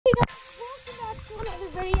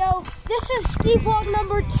this is ski vlog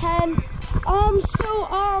number 10.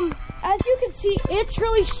 As you can see, it's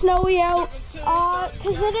really snowy out,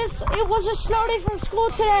 cause it was a snow day from school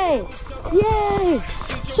today. Yay!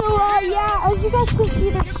 So, yeah, as you guys can see,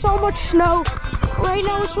 there's so much snow. Right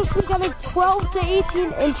now, we're supposed to be getting 12 to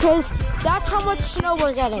 18 inches. That's how much snow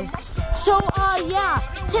we're getting. So, yeah,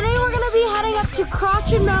 today we're gonna be heading up to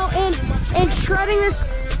Crotched Mountain and shredding this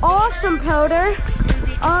awesome powder.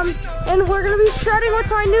 And we're gonna be shredding with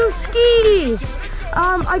my new skis.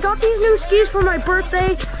 I got these new skis for my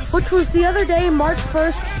birthday, which was the other day, March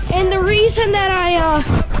 1st. And the reason that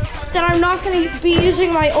I'm not going to be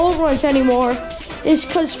using my old ones anymore is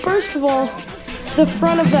because, first of all, the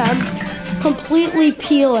front of them is completely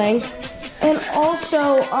peeling, and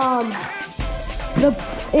also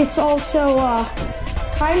it's also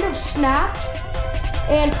kind of snapped.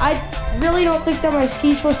 And I really don't think that my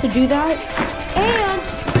ski's supposed to do that. And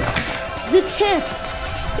the tip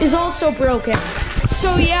is also broken.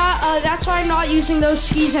 So yeah, that's why I'm not using those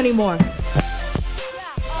skis anymore. Yeah,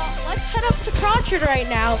 let's head up to Crotched right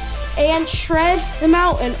now and shred the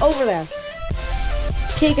mountain over there.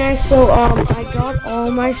 Okay guys, so I got all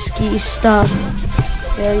my ski stuff.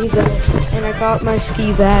 There you go. And I got my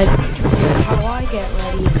ski bag. And how I get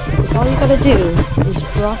ready is all you gotta do is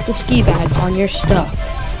drop the ski bag on your stuff.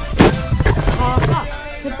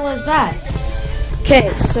 Simple as that.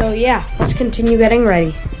 Okay, so yeah, let's continue getting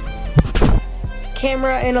ready.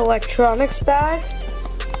 Camera and electronics bag.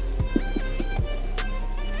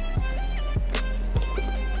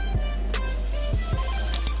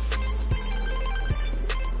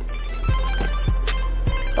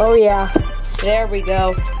 Oh yeah, there we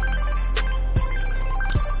go.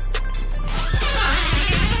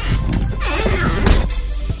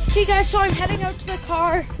 Okay guys, so I'm heading out to the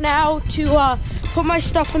car now to put my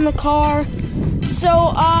stuff in the car.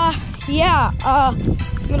 So yeah, I'm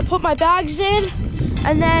gonna put my bags in,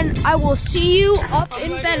 and then I will see you up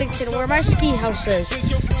in Bennington where my ski house is.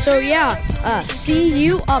 So yeah, see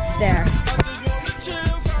you up there.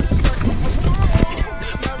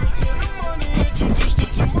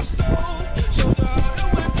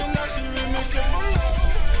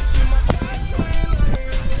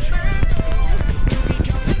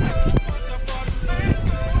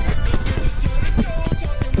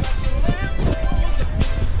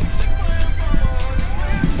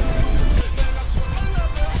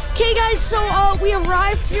 Okay guys, so we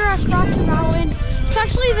arrived here at Crotched Mountain. It's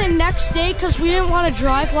actually the next day because we didn't want to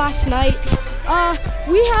drive last night.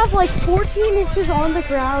 We have like 14 inches on the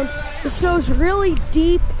ground. The snow's really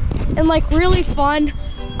deep and like really fun.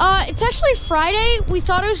 It's actually Friday. We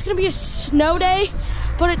thought it was gonna be a snow day,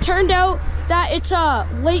 but it turned out that it's a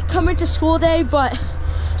late coming to school day, but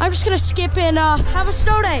I'm just gonna skip and have a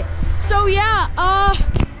snow day. So yeah,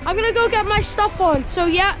 I'm gonna go get my stuff on. So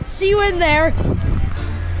yeah, see you in there.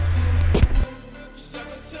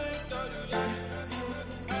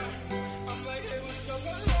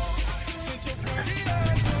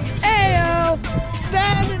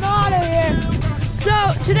 Ben and Otto here. So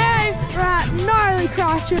today we're at Gnarly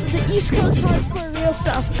Crotched, the East Coast hardcore real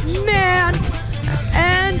stuff, man.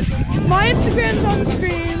 And my Instagram's on the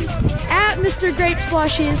screen at Mr. Grape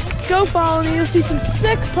Slushies. Go follow me. You'll see some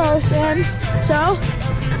sick posts. And so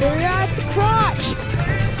here we are at the crotch.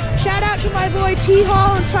 Shout out to my boy T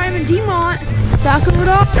Hall and Simon Demont. Back over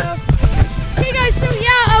to Otto. Hey guys, so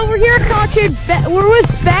yeah, we're here at Crotched. We're with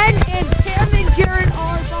Ben, and Cam and Jared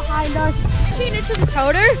are behind us. 15 inches of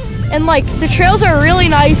powder, and like the trails are really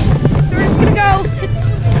nice. So we're just gonna go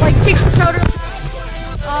take some powder,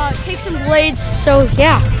 take some blades. So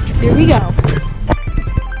yeah, here we go.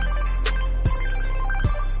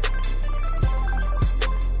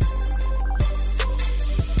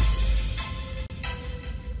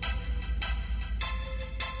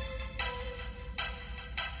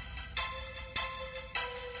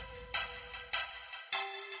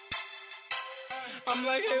 I'm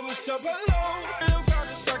like, hey, what's up, hello? Still got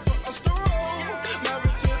a sack for us to roll.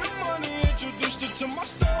 Married to the money, introduced her to my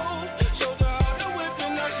stove. Showed her how to whip,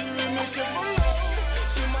 and now she remixing for low.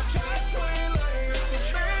 She my track queen, like her at the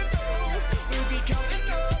bando. We be counting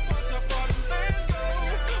up, watch how far the bands go.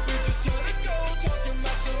 We just let it go, talking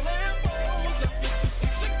about your Lambos. At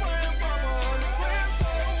 56 a gram, mama on the grand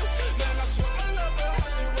phone. Man, I swear I love her, how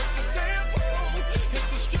she work the damn pole. Hit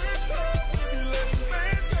the strip club, we be letting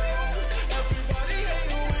bands go. Everybody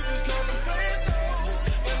hate her, we just call them bands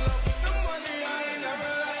though. And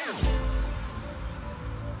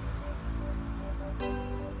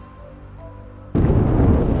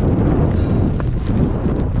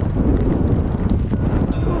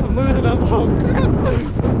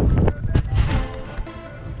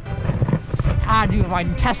gotta do with my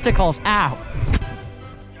testicles. Ow.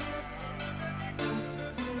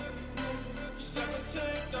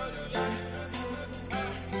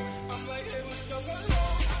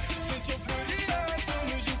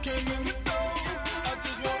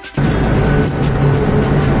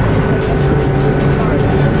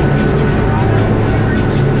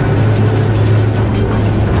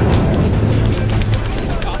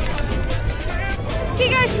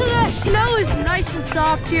 Snow is nice and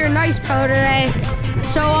soft here, nice powder today.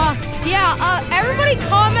 So yeah, everybody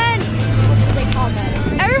comment. What did they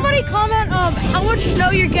comment? Everybody comment how much snow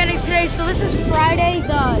you're getting today. So this is Friday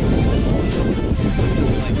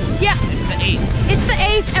yeah. It's the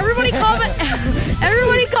 8th. Everybody comment.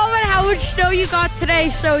 Everybody comment how much snow you got today.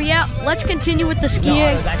 So yeah, let's continue with the skiing. No,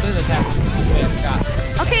 it's actually the 10th.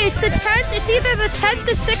 Okay, it's the 10th. It's either the 10th,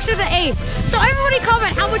 the 6th, or the 8th. So everybody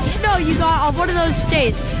comment how much snow you got on one of those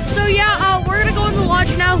days. So yeah, we're gonna go in the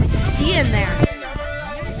lodge now. See you in there.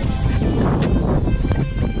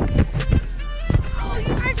 Oh,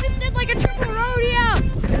 you guys just did like a triple rodeo.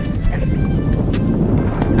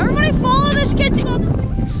 Everybody follow this kid on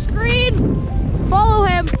the screen. Follow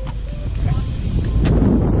him.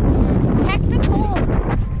 Technical.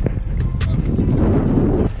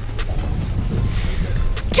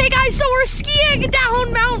 Okay guys, so we're skiing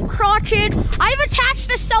down Mount Crotched. I've attached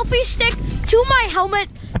a selfie stick to my helmet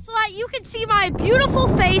so that you can see my beautiful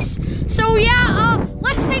face. So yeah,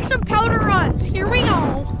 let's take some powder runs. Here we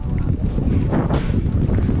go.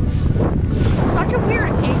 Such a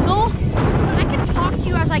weird angle. I can talk to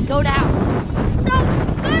you as I go down. So,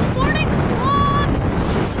 good morning, vlog.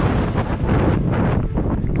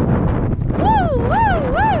 Woo, woo,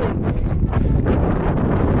 woo.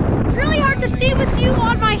 It's really hard to see with you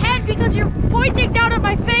on my head because you're pointing down at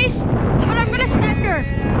my face, but I'm gonna center.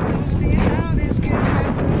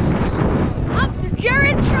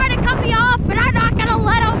 Jared's trying to cut me off, but I'm not gonna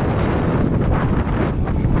let him.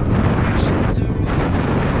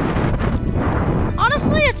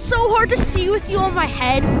 Honestly, it's so hard to see with you on my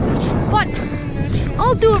head, but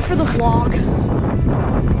I'll do it for the vlog.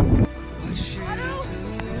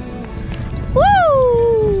 Woo!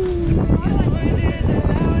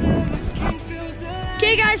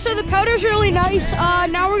 Okay guys, so the powder's really nice.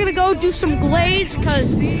 Now we're gonna go do some glades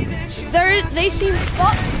because they seem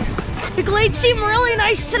fun. The glades seem really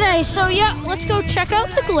nice today, so yeah, let's go check out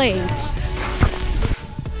the glades.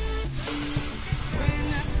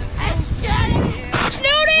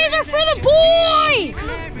 Snow days are for the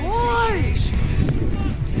boys! Woo!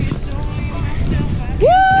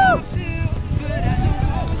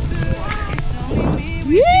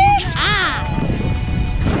 Yeah!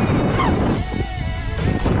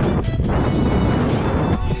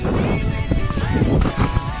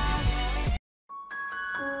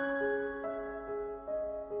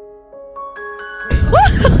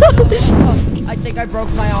 I think I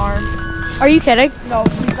broke my arm. Are you kidding? No,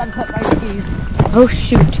 please uncut my skis. Oh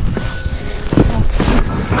shoot.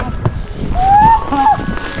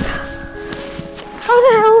 How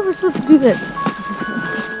the hell are we supposed to do this?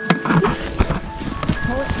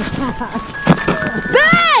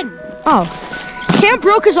 Ben! Oh. Cam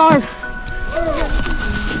broke his arm.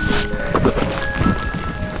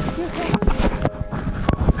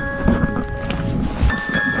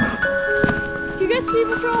 You get speed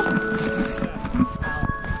patrol?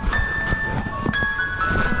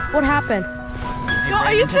 What happened?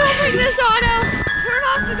 Are you filming this, Otto? Turn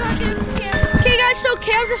off the goddamn camera. Okay guys, so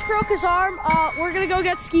Cam just broke his arm. We're gonna go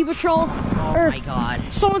get ski patrol. Oh my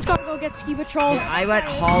god. Someone's gotta go get ski patrol. I went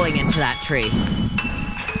hauling into that tree.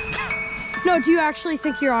 No, do you actually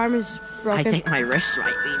think your arm is broken? I think my wrist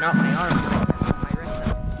might be, not my arm. My wrist.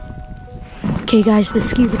 Okay guys, the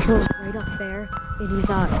ski patrol is right up there. And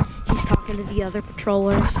he's talking to the other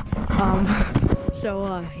patrollers.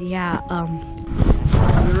 Yeah.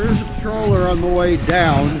 There is a patroller on the way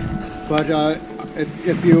down, but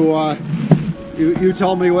if you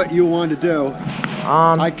tell me what you want to do,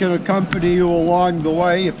 I can accompany you along the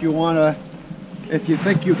way if you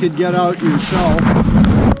think you can get out yourself.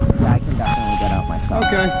 Yeah, I can definitely get out myself.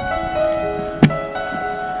 Okay.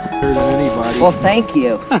 Better than anybody. Well, thank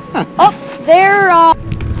you. Oh, there.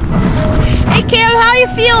 Hey Cam, how you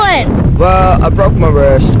feeling? Well, I broke my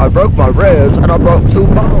wrist, I broke my ribs, and I broke 2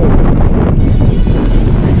 bones.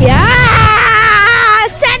 Yeah!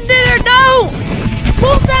 Send it or no!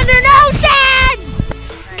 Full send or no send!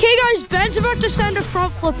 Okay guys, Ben's about to send a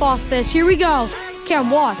front flip off this. Here we go. Cam,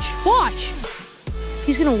 watch. Watch!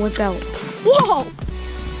 He's gonna whip out. Whoa!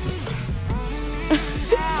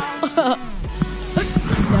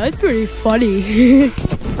 That's pretty funny.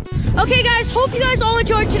 Okay guys, hope you guys all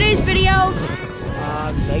enjoyed today's video.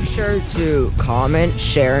 Make sure to comment,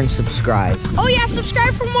 share, and subscribe. Oh yeah,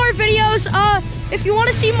 subscribe for more videos. If you want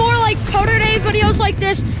to see more like Powder Day videos like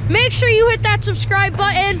this, make sure you hit that subscribe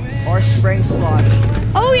button. Or spring slush.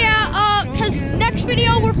 Oh yeah, because next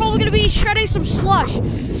video we're probably gonna be shredding some slush.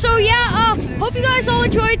 So yeah, hope you guys all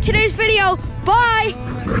enjoyed today's video. Bye.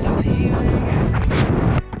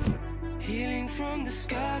 Healing from the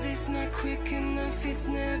scars, it's not quick enough, it's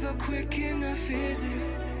never quick enough, is it?